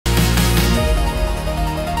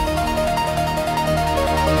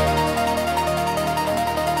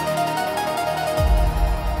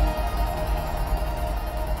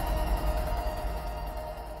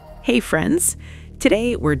Hey friends!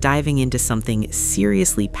 Today we're diving into something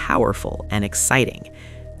seriously powerful and exciting.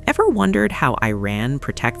 Ever wondered how Iran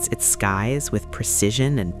protects its skies with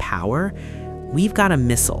precision and power? We've got a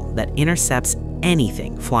missile that intercepts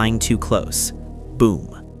anything flying too close.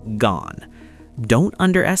 Boom. Gone. Don't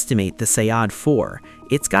underestimate the Sayyad 4.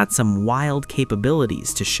 It's got some wild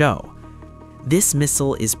capabilities to show. This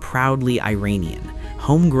missile is proudly Iranian,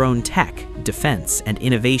 homegrown tech, defense, and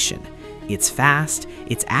innovation. It's fast,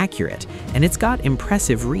 it's accurate, and it's got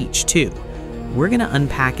impressive reach too. We're gonna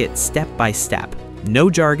unpack it step by step. No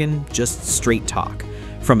jargon, just straight talk.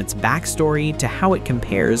 From its backstory to how it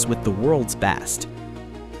compares with the world's best.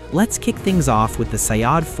 Let's kick things off with the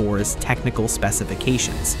Sayyad 4's technical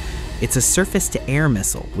specifications. It's a surface-to-air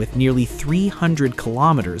missile with nearly 300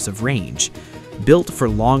 kilometers of range. Built for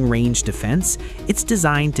long-range defense, it's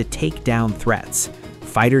designed to take down threats.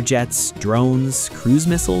 Fighter jets, drones, cruise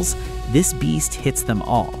missiles, this beast hits them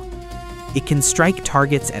all. It can strike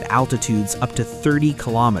targets at altitudes up to 30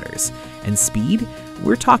 kilometers, and speed?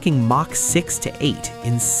 We're talking Mach 6 to 8,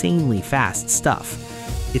 insanely fast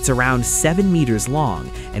stuff. It's around 7 meters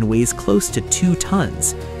long and weighs close to 2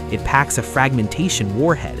 tons. It packs a fragmentation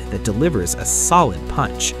warhead that delivers a solid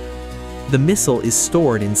punch. The missile is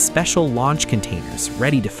stored in special launch containers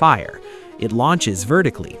ready to fire. It launches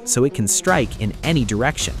vertically so it can strike in any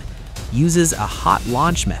direction. Uses a hot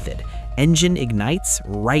launch method. Engine ignites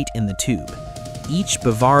right in the tube. Each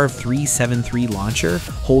Bavar 373 launcher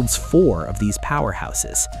holds 4 of these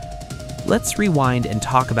powerhouses. Let's rewind and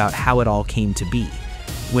talk about how it all came to be.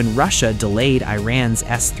 When Russia delayed Iran's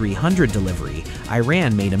S-300 delivery,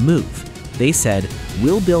 Iran made a move. They said,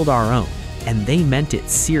 "We'll build our own," and they meant it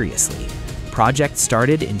seriously. Project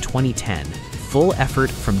started in 2010, full effort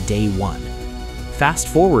from day one. Fast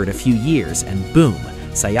forward a few years and boom,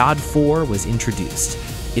 Sayyad 4 was introduced.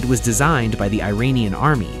 It was designed by the Iranian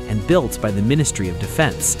army and built by the Ministry of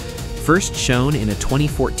Defense. First shown in a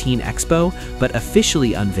 2014 expo, but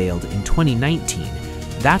officially unveiled in 2019.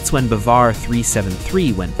 That's when Bavar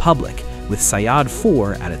 373 went public, with Sayyad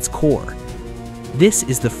 4 at its core. This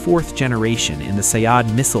is the 4th generation in the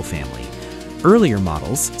Sayyad missile family. Earlier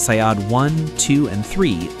models, Sayyad 1, 2, and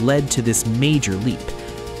 3, led to this major leap.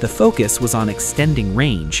 The focus was on extending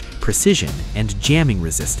range, precision, and jamming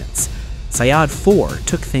resistance. Sayyad 4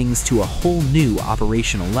 took things to a whole new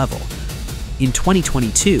operational level. In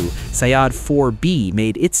 2022, Sayyad 4B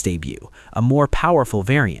made its debut, a more powerful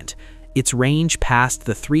variant. Its range passed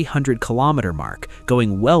the 300-kilometer mark,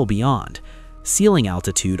 going well beyond. Ceiling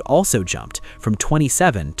altitude also jumped from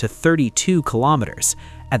 27 to 32 kilometers.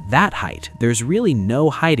 At that height, there's really no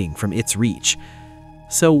hiding from its reach.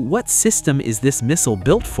 So what system is this missile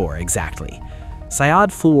built for exactly?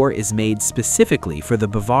 Sayyad 4 is made specifically for the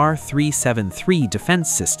Bavar 373 defense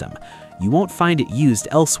system. You won't find it used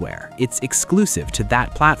elsewhere. It's exclusive to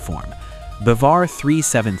that platform. Bavar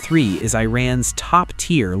 373 is Iran's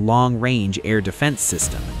top-tier long-range air defense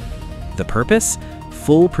system. The purpose?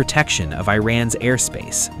 Full protection of Iran's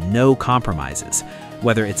airspace, no compromises.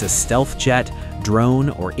 Whether it's a stealth jet, drone,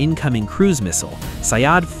 or incoming cruise missile,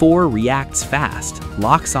 Sayyad 4 reacts fast,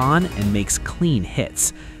 locks on, and makes clean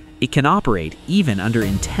hits. It can operate even under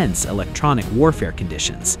intense electronic warfare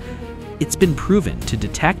conditions. It's been proven to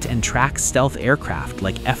detect and track stealth aircraft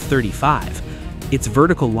like F-35. Its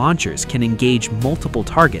vertical launchers can engage multiple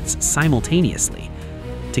targets simultaneously.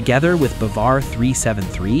 Together with Bavar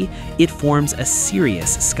 373, it forms a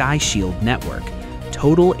serious sky shield network.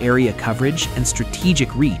 Total area coverage and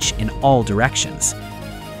strategic reach in all directions.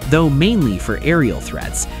 Though mainly for aerial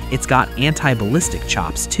threats, it's got anti-ballistic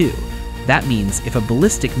chops too. That means if a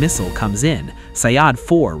ballistic missile comes in, Sayyad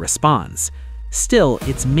 4 responds. Still,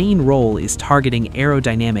 its main role is targeting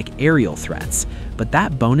aerodynamic aerial threats, but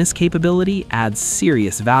that bonus capability adds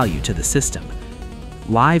serious value to the system.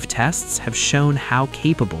 Live tests have shown how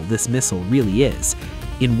capable this missile really is.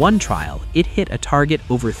 In one trial, it hit a target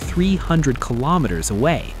over 300 kilometers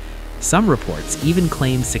away. Some reports even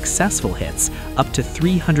claim successful hits up to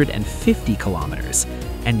 350 kilometers.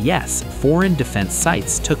 And yes, foreign defense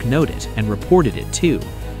sites took note of it and reported it too.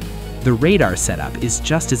 The radar setup is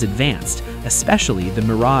just as advanced, especially the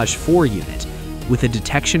Mirage 4 unit. With a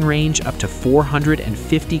detection range up to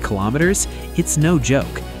 450 kilometers, it's no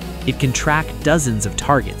joke. It can track dozens of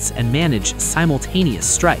targets and manage simultaneous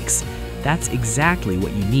strikes. That's exactly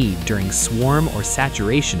what you need during swarm or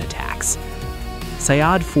saturation attacks.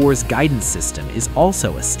 Sayyad 4's guidance system is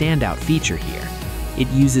also a standout feature here. It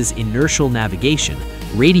uses inertial navigation,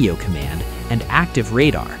 radio command, and active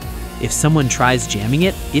radar. If someone tries jamming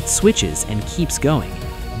it, it switches and keeps going.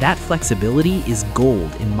 That flexibility is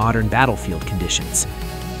gold in modern battlefield conditions.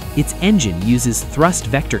 Its engine uses thrust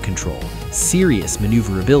vector control, serious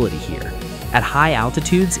maneuverability here. At high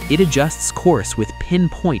altitudes, it adjusts course with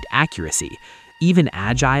pinpoint accuracy. Even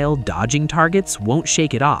agile, dodging targets won't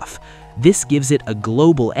shake it off. This gives it a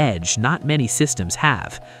global edge not many systems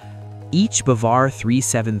have. Each Bavar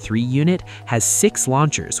 373 unit has 6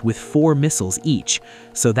 launchers with 4 missiles each,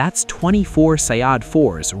 so that's 24 Sayyad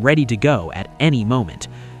 4s ready to go at any moment.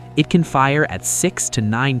 It can fire at 6 to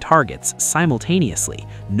 9 targets simultaneously,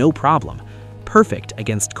 no problem. Perfect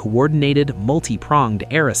against coordinated, multi-pronged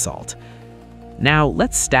air assault. Now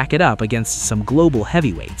let's stack it up against some global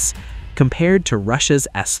heavyweights. Compared to Russia's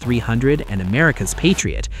S-300 and America's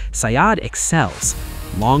Patriot, Sayyad excels.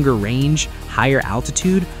 Longer range, higher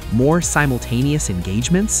altitude, more simultaneous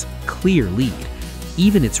engagements, clear lead.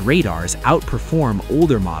 Even its radars outperform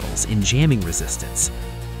older models in jamming resistance.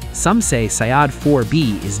 Some say Sayyad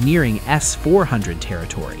 4B is nearing S-400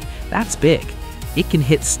 territory. That's big. It can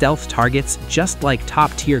hit stealth targets just like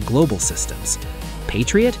top-tier global systems.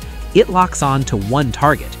 Patriot? It locks on to one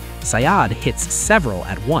target. Sayyad hits several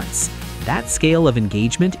at once. That scale of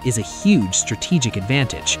engagement is a huge strategic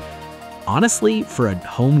advantage. Honestly, for a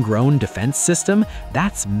homegrown defense system,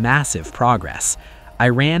 that's massive progress.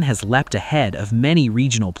 Iran has leapt ahead of many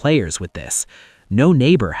regional players with this. No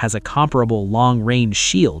neighbor has a comparable long-range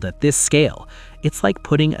shield at this scale. It's like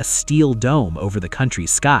putting a steel dome over the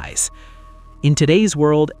country's skies. In today's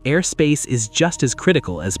world, airspace is just as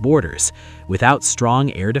critical as borders. Without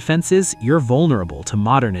strong air defenses, you're vulnerable to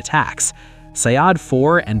modern attacks. Sayyad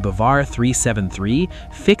 4 and Bavar 373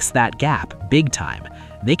 fix that gap big time.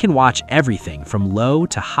 They can watch everything from low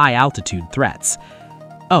to high altitude threats.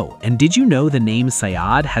 Oh, and did you know the name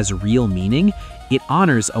Sayyad has real meaning? It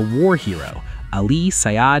honors a war hero, Ali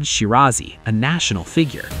Sayyad Shirazi, a national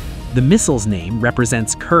figure. The missile's name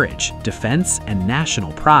represents courage, defense, and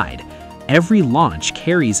national pride. Every launch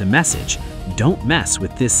carries a message: don't mess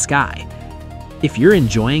with this sky. If you're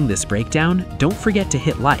enjoying this breakdown, don't forget to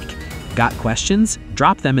hit like. Got questions?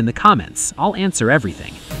 Drop them in the comments. I'll answer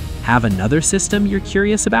everything. Have another system you're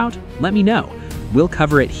curious about? Let me know. We'll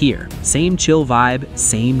cover it here. Same chill vibe,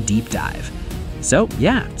 same deep dive. So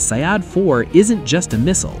yeah, Sayyad 4 isn't just a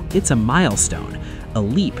missile, it's a milestone, a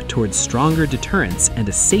leap towards stronger deterrence and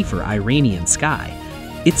a safer Iranian sky.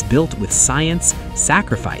 It's built with science,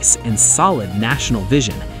 sacrifice, and solid national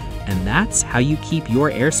vision. And that's how you keep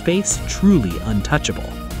your airspace truly untouchable.